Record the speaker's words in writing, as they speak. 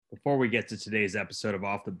Before we get to today's episode of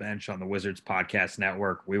Off the Bench on the Wizards Podcast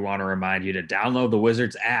Network, we want to remind you to download the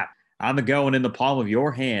Wizards app. On the go and in the palm of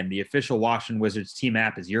your hand, the official Washington Wizards team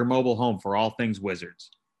app is your mobile home for all things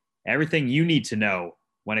Wizards. Everything you need to know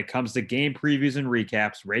when it comes to game previews and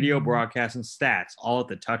recaps, radio broadcasts, and stats, all at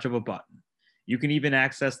the touch of a button. You can even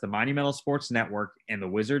access the Monumental Sports Network and the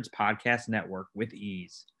Wizards Podcast Network with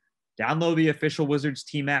ease. Download the official Wizards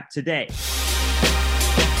team app today.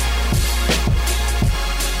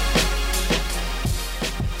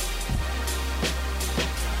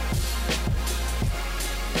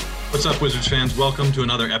 What's up, Wizards fans? Welcome to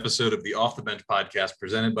another episode of the Off the Bench podcast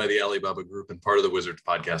presented by the Alibaba Group and part of the Wizards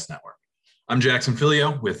Podcast Network. I'm Jackson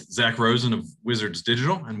Filio with Zach Rosen of Wizards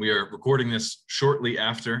Digital, and we are recording this shortly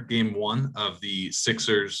after Game 1 of the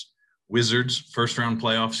Sixers-Wizards first-round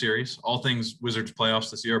playoff series. All things Wizards playoffs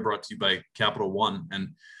this year are brought to you by Capital One.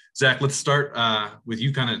 And Zach, let's start with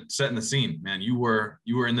you kind of setting the scene. Man, you were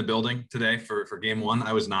in the building today for Game 1.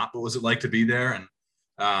 I was not. What was it like to be there? And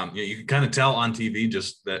you could kind of tell on TV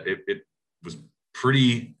just that it was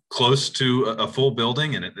pretty close to a full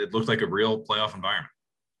building, and it looked like a real playoff environment.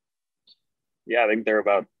 Yeah, I think there were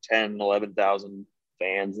about 10, 11,000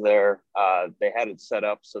 fans there. They had it set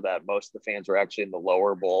up so that most of the fans were actually in the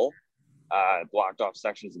lower bowl, blocked off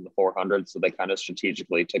sections in the 400. So they kind of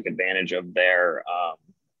strategically took advantage of their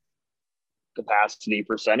capacity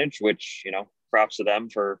percentage, which, props to them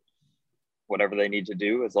for whatever they need to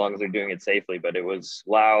do as long as they're doing it safely. But it was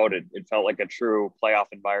loud. It felt like a true playoff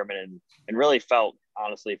environment and really felt,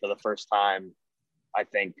 honestly, for the first time, I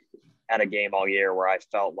think, at a game all year where I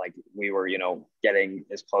felt like we were, getting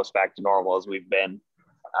as close back to normal as we've been.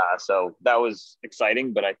 So that was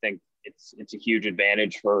exciting, but I think it's a huge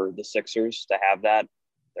advantage for the Sixers to have that.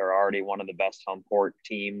 They're already one of the best home court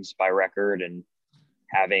teams by record, and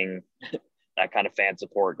having that kind of fan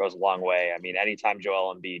support goes a long way. I mean, anytime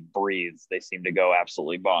Joel Embiid breathes, they seem to go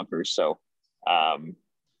absolutely bonkers. So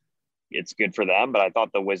it's good for them, but I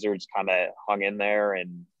thought the Wizards kind of hung in there,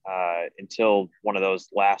 and until one of those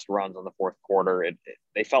last runs on the fourth quarter,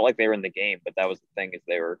 they felt like they were in the game. But that was the thing, is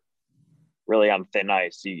they were really on thin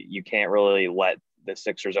ice. You can't really let the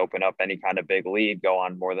Sixers open up any kind of big lead, go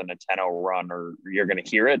on more than a 10-0 run, or you're going to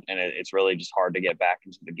hear it, and it's really just hard to get back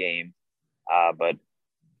into the game. But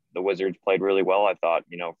the Wizards played really well, I thought,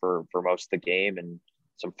 for most of the game, and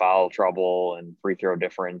some foul trouble and free throw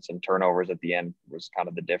difference and turnovers at the end was kind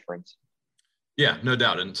of the difference. Yeah, no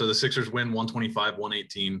doubt. And so the Sixers win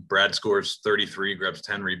 125-118. Brad scores 33, grabs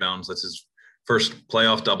 10 rebounds. That's his first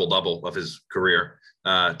playoff double-double of his career.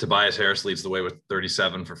 Tobias Harris leads the way with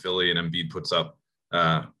 37 for Philly, and Embiid puts up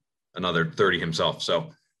another 30 himself. So,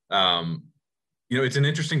 it's an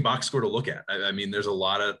interesting box score to look at. I mean, there's a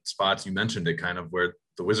lot of spots, you mentioned it, kind of where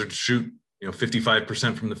the Wizards shoot,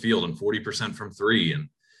 55% from the field and 40% from three, and,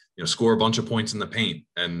 score a bunch of points in the paint,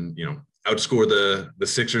 and, outscore the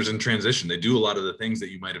Sixers in transition. They do a lot of the things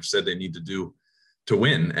that you might have said they need to do to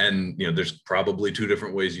win. And, there's probably two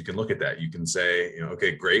different ways you can look at that. You can say,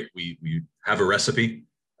 okay, great. We have a recipe.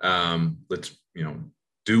 Let's,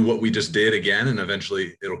 do what we just did again, and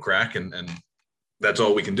eventually it'll crack, and that's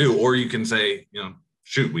all we can do. Or you can say,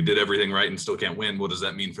 shoot, we did everything right and still can't win. What does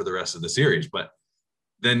that mean for the rest of the series? But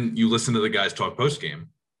then you listen to the guys talk post-game,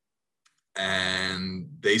 and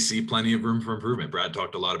they see plenty of room for improvement. Brad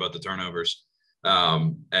talked a lot about the turnovers,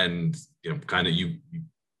 and kind of you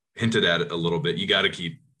hinted at it a little bit. You got to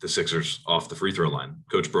keep the Sixers off the free throw line.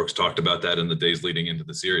 Coach Brooks talked about that in the days leading into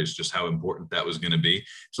the series, just how important that was going to be.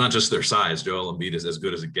 It's not just their size. Joel Embiid is as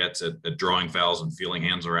good as it gets at drawing fouls and feeling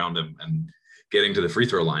hands around him and getting to the free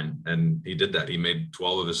throw line, and he did that. He made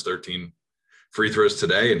 12 of his 13 free throws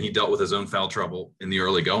today, and he dealt with his own foul trouble in the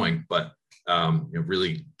early going, but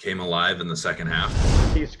really came alive in the second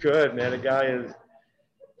half. He's good, man. The guy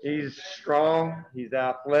he's strong, he's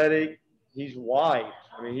athletic, he's wide.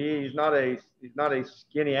 I mean, he's not a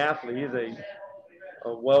skinny athlete. He's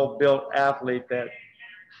a well-built athlete that,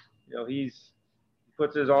 he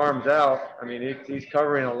puts his arms out. I mean, he's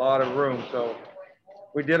covering a lot of room. So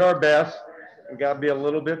we did our best. We got to be a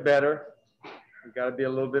little bit better. We got to be a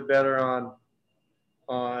little bit better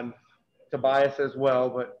on Tobias as well,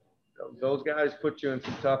 but those guys put you in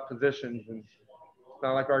some tough positions, and it's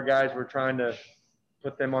not like our guys were trying to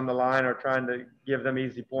put them on the line or trying to give them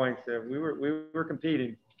easy points. We were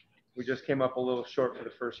competing. We just came up a little short for the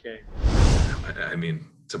first game. I mean,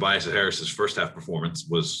 Tobias Harris's first half performance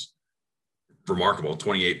was remarkable.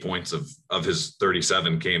 28 points of his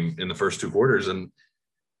 37 came in the first two quarters, and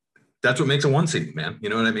that's what makes a one seed, man. You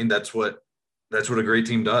know what I mean? That's what a great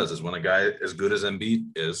team does, is when a guy as good as Embiid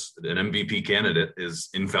is, an MVP candidate, is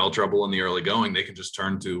in foul trouble in the early going, they can just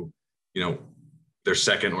turn to, their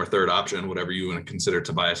second or third option, whatever you want to consider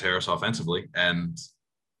Tobias Harris offensively, and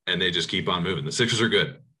they just keep on moving. The Sixers are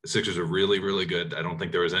good. The Sixers are really, really good. I don't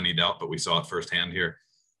think there was any doubt, but we saw it firsthand here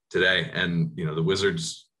today. And, you know, the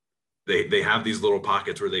Wizards, they have these little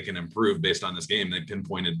pockets where they can improve based on this game. They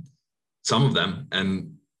pinpointed some of them,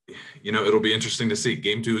 and, you know, it'll be interesting to see.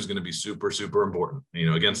 Game 2 is going to be super, super important. You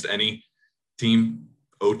know, against any team,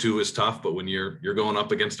 0-2 is tough, but when you're going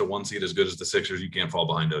up against a 1 seed as good as the Sixers, you can't fall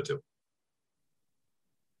behind 0-2.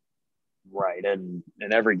 Right. And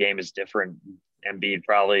every game is different. Embiid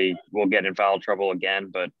probably will get in foul trouble again,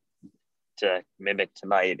 but to mimic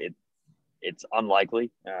tonight, it's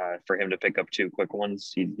unlikely for him to pick up 2 quick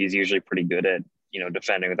ones. He's usually pretty good at, you know,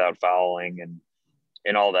 defending without fouling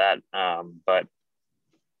and all that. But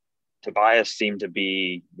Tobias seemed to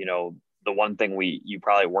be, you know, the one thing you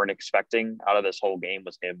probably weren't expecting out of this whole game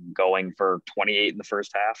was him going for 28 in the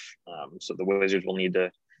first half. So the Wizards will need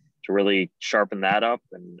to really sharpen that up,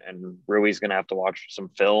 and Rui's going to have to watch some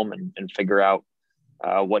film and figure out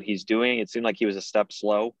what he's doing. It seemed like he was a step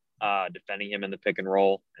slow defending him in the pick and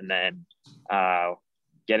roll, and then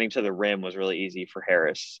getting to the rim was really easy for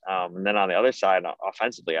Harris. And then on the other side,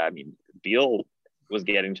 offensively, I mean, Beal was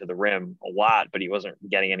getting to the rim a lot, but he wasn't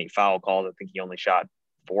getting any foul calls. I think he only shot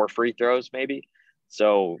 4 free throws maybe.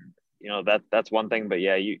 So, you know, that's one thing, but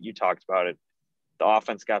yeah, you talked about it. The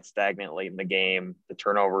offense got stagnant late in the game. The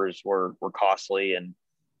turnovers were costly, and,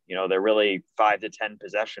 you know, they're really 5 to 10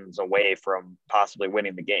 possessions away from possibly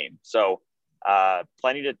winning the game. So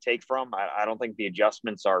plenty to take from. I don't think the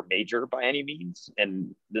adjustments are major by any means,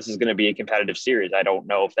 and this is going to be a competitive series. I don't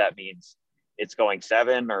know if that means it's going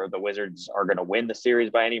 7 or the Wizards are going to win the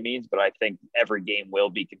series by any means, but I think every game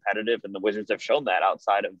will be competitive, and the Wizards have shown that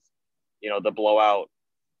outside of, you know, the blowout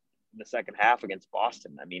in the second half against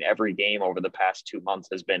Boston. I mean, every game over the past 2 months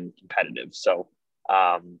has been competitive. So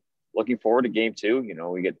looking forward to game 2. You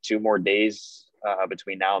know, we get 2 more days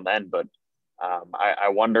between now and then, but I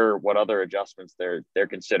wonder what other adjustments they're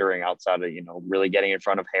considering outside of, you know, really getting in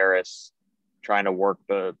front of Harris, trying to work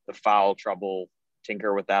the foul trouble,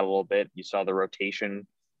 tinker with that a little bit. You saw the rotation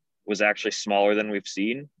was actually smaller than we've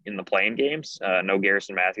seen in the playing games. No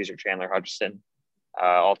Garrison Matthews or Chandler Hutchison.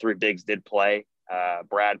 All 3 bigs did play.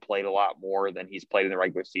 Brad played a lot more than he's played in the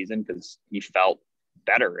regular season because he felt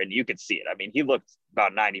better, and you could see it. I mean, he looked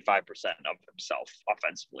about 95% of himself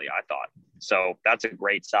offensively, I thought. So that's a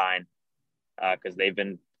great sign because they've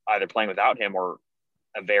been either playing without him or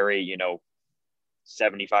a very, you know,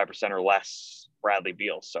 75% or less Bradley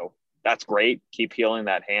Beal. So that's great. Keep healing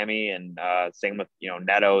that hammy, and same with, you know,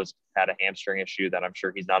 Neto's had a hamstring issue that I'm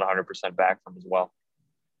sure he's not 100% back from as well.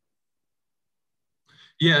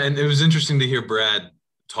 Yeah, and it was interesting to hear Brad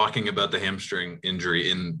talking about the hamstring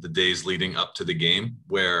injury in the days leading up to the game,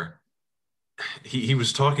 where he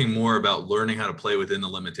was talking more about learning how to play within the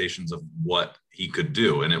limitations of what he could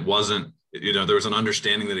do. And it wasn't, you know, there was an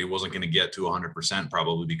understanding that he wasn't going to get to 100%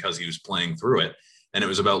 probably because he was playing through it. And it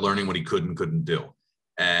was about learning what he could and couldn't do.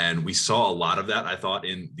 And we saw a lot of that, I thought,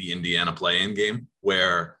 in the Indiana play-in game,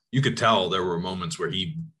 where you could tell there were moments where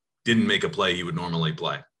he didn't make a play he would normally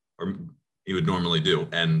play or he would normally do.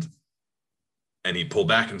 And he'd pull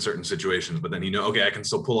back in certain situations, but then okay, I can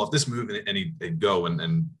still pull off this move, and he'd go,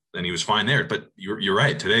 and he was fine there. But you're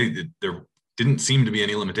right. Today, there didn't seem to be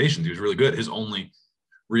any limitations. He was really good. His only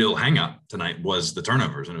real hang up tonight was the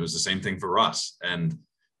turnovers, and it was the same thing for Russ. And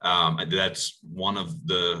that's one of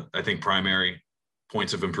the, I think, primary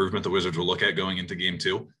points of improvement the Wizards will look at going into game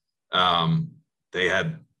 2. They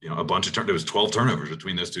had, you know, a bunch of there was 12 turnovers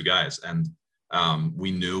between those 2 guys, and we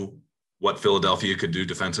knew what Philadelphia could do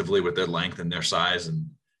defensively with their length and their size, and,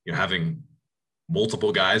 you know, having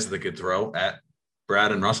multiple guys that could throw at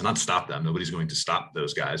Brad and Russ and not stop them. Nobody's going to stop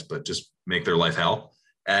those guys, but just make their life hell.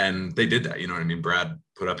 And they did that. You know what I mean? Brad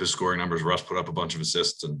put up his scoring numbers. Russ put up a bunch of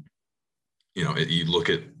assists, and, you know, you look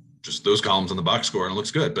at just those columns on the box score and it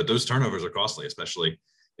looks good, but those turnovers are costly, especially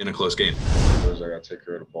in a close game. I got to take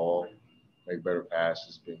care of the ball, make better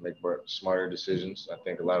passes, make smarter decisions. I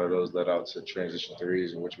think a lot of those led out to transition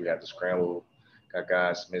threes in which we had to scramble, got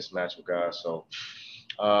guys mismatched with guys. So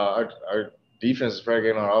our defense is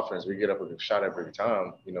predicated on our offense. We get up with a shot every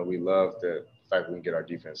time. You know, we love the fact we can get our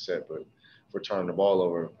defense set, but if we're turning the ball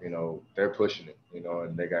over, you know, they're pushing it, you know,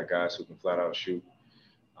 and they got guys who can flat out shoot,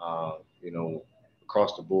 you know,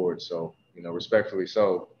 across the board. So, you know, respectfully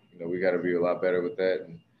so, you know, we got to be a lot better with that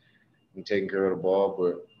and taking care of the ball,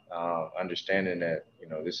 but understanding that, you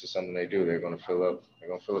know, this is something they do. They're going to fill up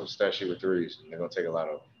the stat sheet with threes, and they're going to take a lot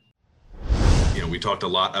of them. You know, we talked a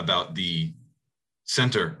lot about the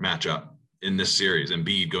center matchup in this series,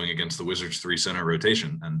 Embiid going against the Wizards 3 center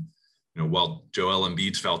rotation. And, you know, while Joel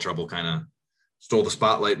Embiid's foul trouble kind of stole the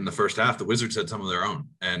spotlight in the first half, the Wizards had some of their own.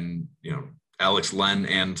 And, Alex Len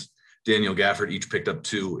and Daniel Gafford each picked up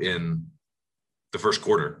 2 in the first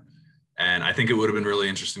quarter. And I think it would have been really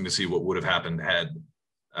interesting to see what would have happened had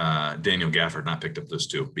Daniel Gafford not picked up those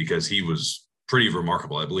 2, because he was pretty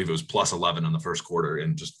remarkable. I believe it was plus 11 in the first quarter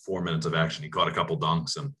in just 4 minutes of action. He caught a couple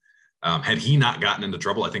dunks, and had he not gotten into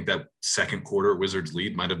trouble, I think that second quarter Wizards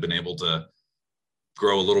lead might have been able to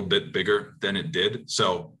grow a little bit bigger than it did.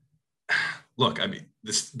 So look, I mean,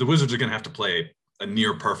 the Wizards are going to have to play a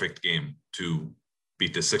near perfect game to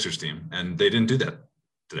beat this Sixers team. And they didn't do that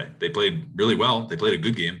today. They played really well. They played a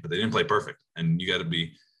good game, but they didn't play perfect. And you got to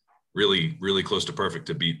be really, really close to perfect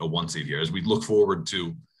to beat a 1 seed here. As we look forward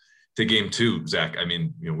to game 2, Zach, I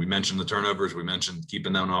mean, we mentioned the turnovers, we mentioned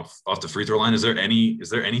keeping them off the free throw line. Is there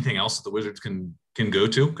anything else that the Wizards can go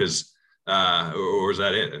to? Because or is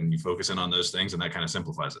that it? And you focus in on those things, and that kind of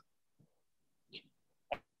simplifies it.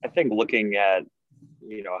 I think looking at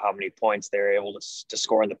how many points they're able to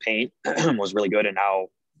score in the paint was really good, and now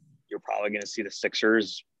you're probably going to see the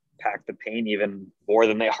Sixers pack the paint even more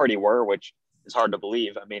than they already were, which is hard to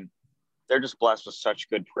believe. I mean, they're just blessed with such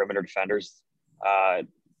good perimeter defenders,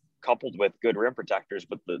 coupled with good rim protectors,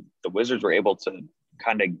 but the Wizards were able to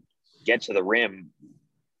kind of get to the rim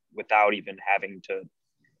without even having to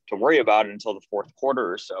worry about it until the fourth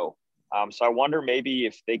quarter or so. So I wonder maybe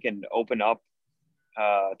if they can open up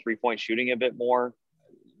 3-point shooting a bit more.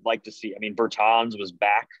 Like to see, I mean, Bertans was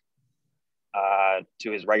back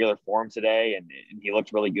to his regular form today, and he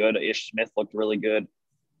looked really good. Ish Smith looked really good.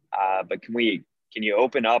 But can you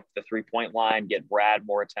open up the 3-point line, get Brad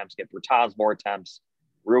more attempts, get Bertans more attempts?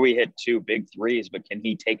 Rui hit 2 big threes, but can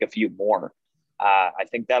he take a few more? I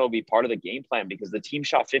think that'll be part of the game plan, because the team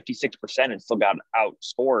shot 56% and still got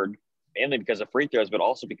outscored, mainly because of free throws, but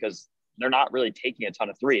also because they're not really taking a ton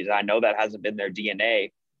of threes. And I know that hasn't been their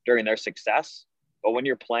DNA during their success, but when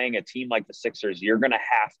you're playing a team like the Sixers, you're going to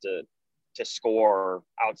have to score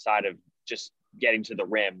outside of just getting to the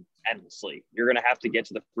rim endlessly. You're going to have to get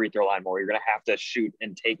to the free throw line more. You're going to have to shoot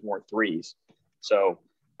and take more threes. So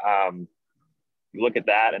you look at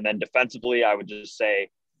that. And then defensively, I would just say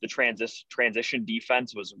the transition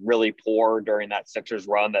defense was really poor during that Sixers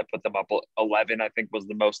run that put them up 11, I think was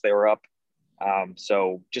the most they were up.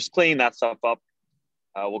 So just cleaning that stuff up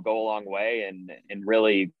will go a long way. And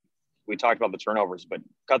really, we talked about the turnovers, but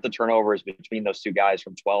cut the turnovers between those 2 guys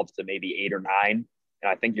from 12 to maybe 8 or 9. And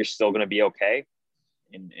I think you're still going to be okay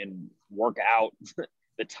and work out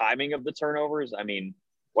the timing of the turnovers. I mean,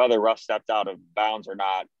 whether Russ stepped out of bounds or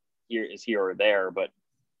not here or there, but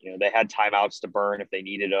they had timeouts to burn if they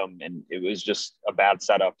needed them. And it was just a bad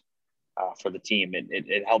setup for the team.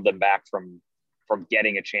 It held them back from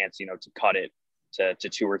getting a chance, to cut it to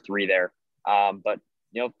 2 or 3 there. But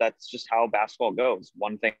that's just how basketball goes.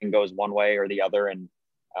 One thing goes one way or the other, and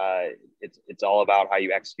it's all about how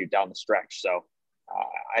you execute down the stretch. So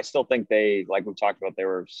I still think like we talked about,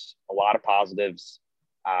 there was a lot of positives,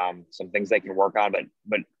 some things they can work on,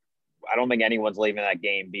 but I don't think anyone's leaving that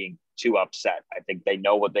game being too upset. I think they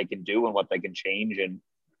know what they can do and what they can change, and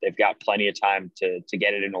they've got plenty of time to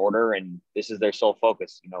get it in order. And this is their sole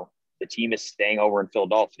focus. The team is staying over in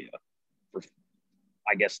Philadelphia for,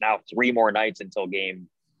 I guess, now 3 more nights until game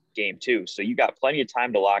 2. So you got plenty of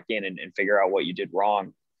time to lock in and figure out what you did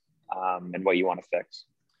wrong and what you want to fix.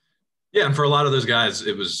 Yeah, and for a lot of those guys,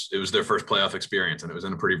 it was their first playoff experience, and it was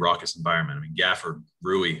in a pretty raucous environment. I mean, Gafford,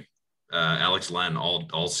 Rui, Alex Len,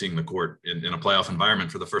 all seeing the court in a playoff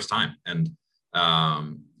environment for the first time. And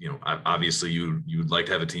obviously you would like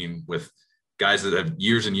to have a team with guys that have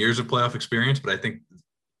years and years of playoff experience, but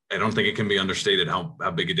I don't think it can be understated how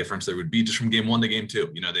big a difference there would be just from game 1 to game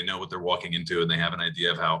 2. They know what they're walking into, and they have an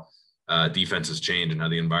idea of how defenses change and how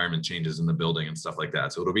the environment changes in the building and stuff like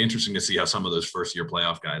that. So it'll be interesting to see how some of those first-year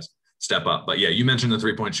playoff guys step up. But yeah, you mentioned the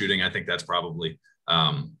 3-point shooting. I think that's probably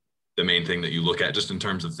the main thing that you look at, just in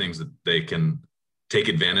terms of things that they can take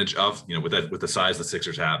advantage of. With the size the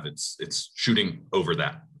Sixers have, it's shooting over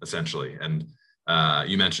that essentially. And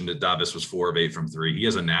you mentioned that Davis was 4 of 8 from 3. He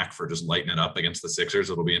has a knack for just lighting it up against the Sixers.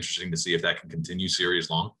 It'll be interesting to see if that can continue series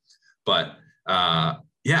long. But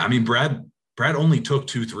yeah, I mean, Brad only took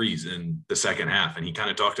 2 threes in the second half, and he kind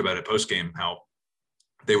of talked about it post game how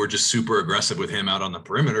they were just super aggressive with him out on the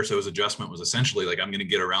perimeter. So his adjustment was essentially like, I'm going to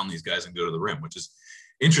get around these guys and go to the rim, which is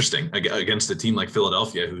interesting against a team like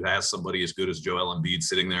Philadelphia, who has somebody as good as Joel Embiid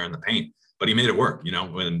sitting there in the paint. But he made it work,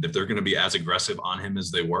 and if they're going to be as aggressive on him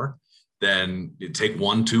as they were, then you take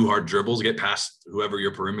 1-2 hard dribbles, get past whoever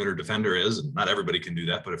your perimeter defender is. And not everybody can do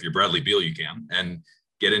that, but if you're Bradley Beal, you can, and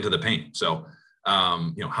get into the paint. So,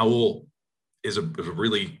 how will is a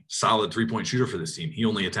really solid 3-point shooter for this team. He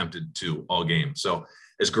only attempted 2 all game. So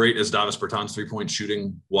as great as Davis Bertans' 3-point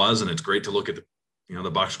shooting was, and it's great to look at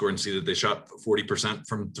the box score and see that they shot 40%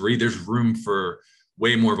 from 3, there's room for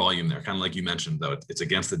way more volume there. Kind of like you mentioned, though, it's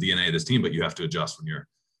against the DNA of this team, but you have to adjust when you're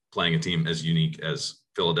playing a team as unique as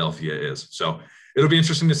Philadelphia is. So it'll be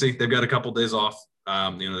interesting to see. They've got a couple days off.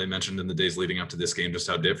 They mentioned in the days leading up to this game just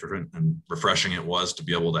how different and refreshing it was to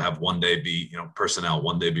be able to have one day be, personnel,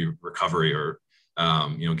 one day be recovery or,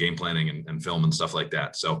 game planning and film and stuff like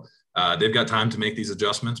that. So they've got time to make these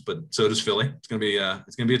adjustments, but so does Philly. It's going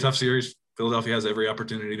to be a tough series. Philadelphia has every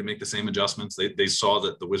opportunity to make the same adjustments. They saw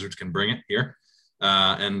that the Wizards can bring it here.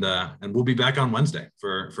 And we'll be back on Wednesday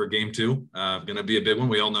for game 2. Going to be a big one.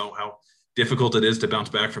 We all know how difficult it is to bounce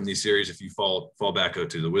back from these series if you fall back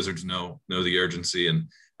 0-2. The Wizards know the urgency, and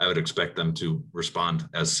I would expect them to respond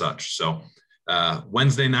as such. So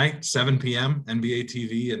Wednesday night, 7 p.m., NBA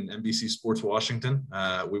TV and NBC Sports Washington.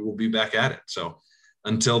 We will be back at it. So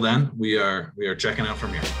until then, we are checking out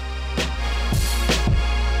from here.